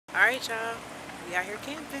Alright, y'all. We out here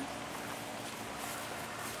camping.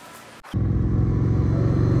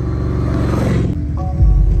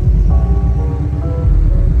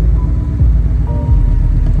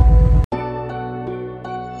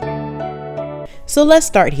 So let's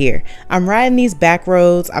start here. I'm riding these back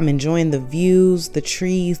roads. I'm enjoying the views, the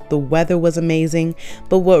trees, the weather was amazing.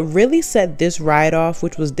 But what really set this ride off,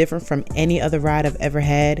 which was different from any other ride I've ever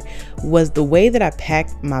had, was the way that I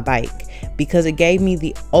packed my bike, because it gave me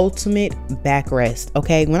the ultimate backrest.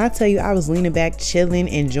 Okay, when I tell you I was leaning back, chilling,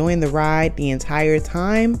 enjoying the ride the entire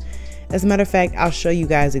time. As a matter of fact, I'll show you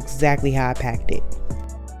guys exactly how I packed it.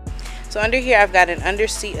 So under here, I've got an under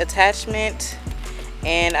seat attachment.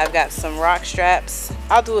 And I've got some rock straps.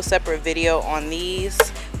 I'll do a separate video on these,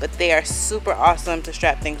 but they are super awesome to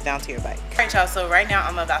strap things down to your bike. All right, y'all, so right now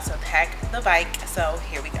I'm about to pack the bike, so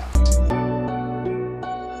here we go.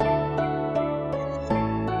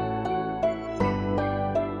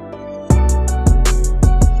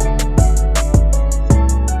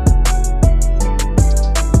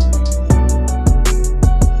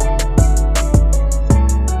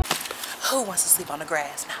 Who wants to sleep on the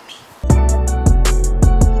grass? Not me.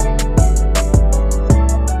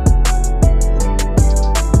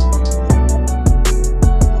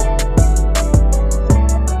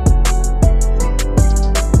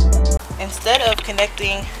 Instead of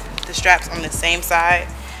connecting the straps on the same side,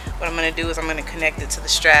 what I'm going to do is I'm going to connect it to the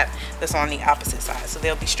strap that's on the opposite side, so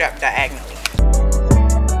they'll be strapped diagonally.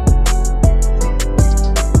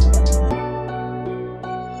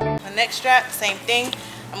 The next strap, same thing.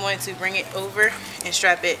 I'm going to bring it over and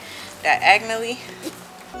strap it diagonally.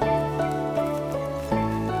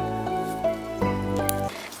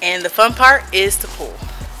 And the fun part is to pull.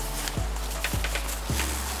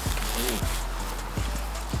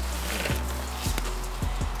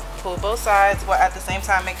 Pull both sides, but at the same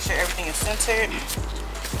time make sure everything is centered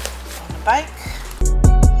on the bike.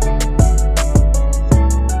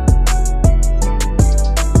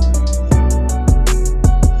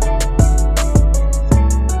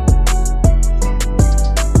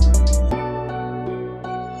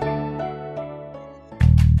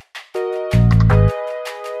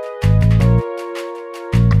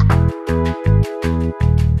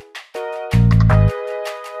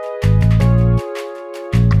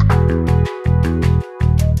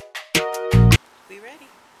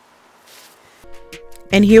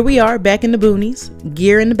 And here we are back in the boonies,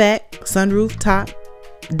 gear in the back, sunroof top,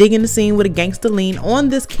 digging the scene with a gangster lean on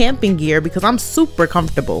this camping gear because I'm super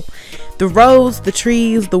comfortable. The roads, the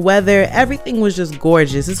trees, the weather, everything was just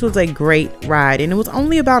gorgeous. This was a great ride, and it was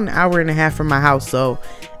only about an hour and a half from my house, so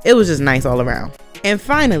it was just nice all around. And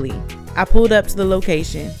finally, I pulled up to the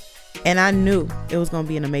location, and I knew it was going to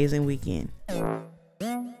be an amazing weekend.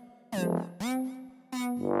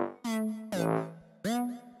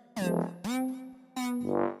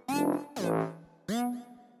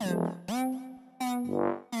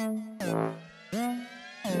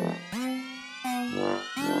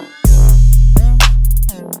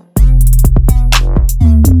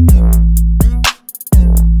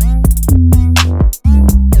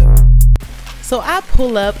 So I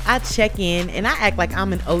pull up, I check in, and I act like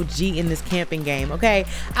I'm an OG in this camping game, okay?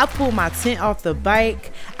 I pull my tent off the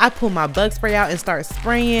bike, I pull my bug spray out and start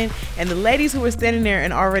spraying, and the ladies who were standing there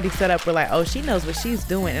and already set up were like, oh, she knows what she's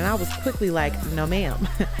doing, and I was quickly like, no ma'am,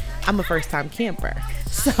 I'm a first-time camper.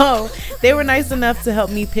 So they were nice enough to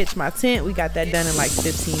help me pitch my tent. We got that done in like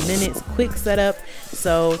 15 minutes, quick setup.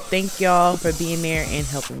 So thank y'all for being there and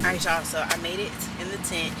helping me. All right, y'all, so I made it in the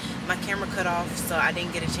tent. My camera cut off, so I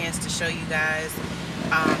didn't get a chance to show you guys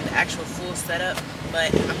the actual full setup,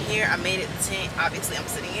 but I'm here. I made it in the tent. Obviously I'm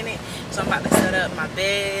sitting in it, so I'm about to set up my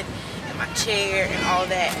bed and my chair and all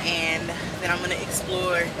that, and then I'm going to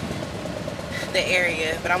explore the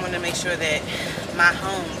area, but I want to make sure that my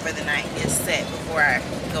home for the night is set before I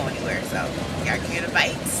go anywhere. So y'all can hear the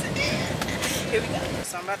bites. Here we go.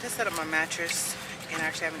 So I'm about to set up my mattress, and I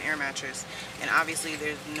actually have an air mattress, and obviously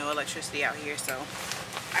there's no electricity out here, so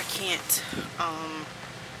I can't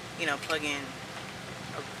you know, plug in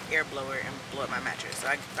an air blower and blow up my mattress. So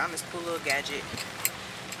I found this cool little gadget,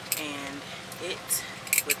 and it,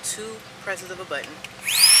 with 2 presses of a button,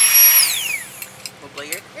 will blow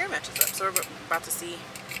your air mattress up. So we're about to see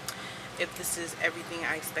if this is everything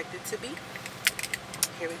I expect it to be.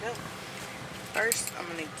 Here we go. First, I'm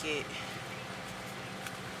gonna get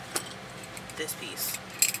this piece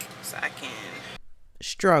so I can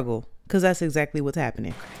struggle, because that's exactly what's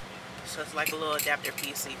happening. Okay. So it's like a little adapter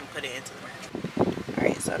piece so you can put it into the mattress.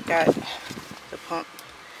 Alright, so I've got the pump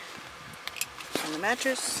on the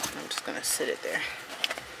mattress. I'm just gonna sit it there.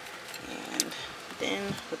 And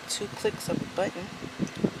then with 2 clicks of a button,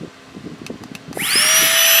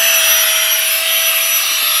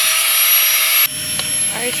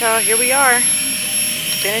 y'all, here we are,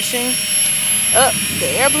 finishing up the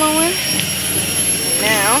air blowing. And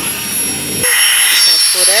now, I'm gonna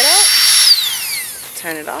pull that out,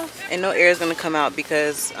 turn it off, and no air is gonna come out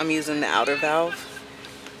because I'm using the outer valve.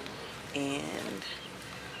 And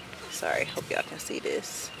sorry, hope y'all can see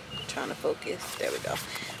this. I'm trying to focus. There we go.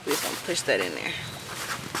 We're just gonna push that in there.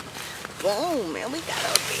 Boom, man, we got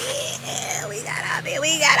a bit. We got a bit.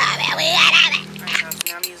 We got a bit. We got a bit. Alright, y'all, so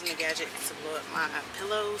now I'm using the gadget to blow up my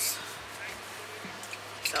pillows.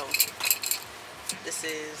 So this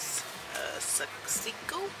is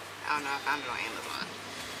Saxico. I don't know, I found it on Amazon.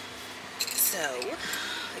 So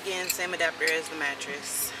again, same adapter as the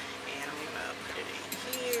mattress, and I'm gonna put it in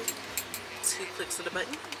here. 2 clicks of the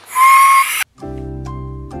button.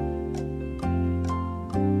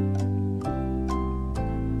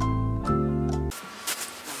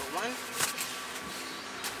 Number 1.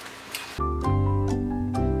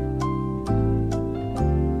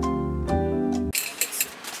 The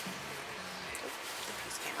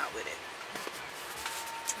piece came out with it.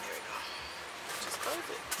 There we go. Just close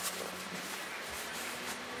it.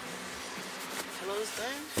 Pillow's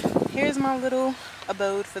done. Here's my little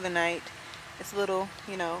abode for the night. It's a little,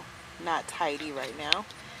 you know, not tidy right now,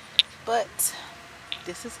 but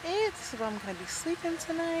this is it. This is where I'm gonna be sleeping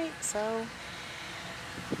tonight. So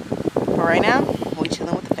for right now, we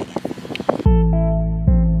chilling with the fan.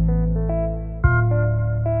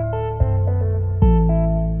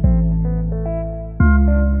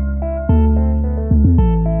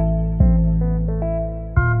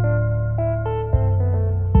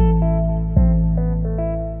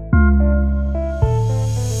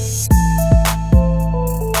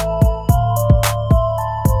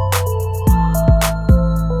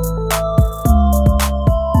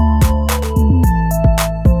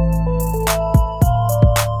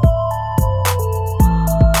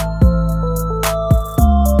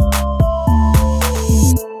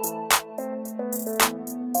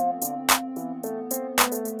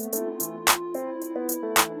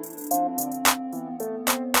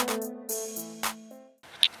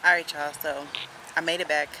 Alright y'all, so I made it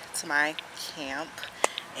back to my camp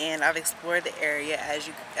and I've explored the area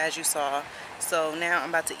as you saw. So now I'm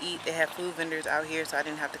about to eat. They have food vendors out here, so I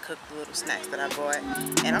didn't have to cook the little snacks that I bought.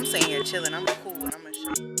 And I'm sitting here chilling. I'm cool and I'm gonna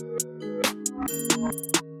show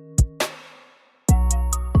you.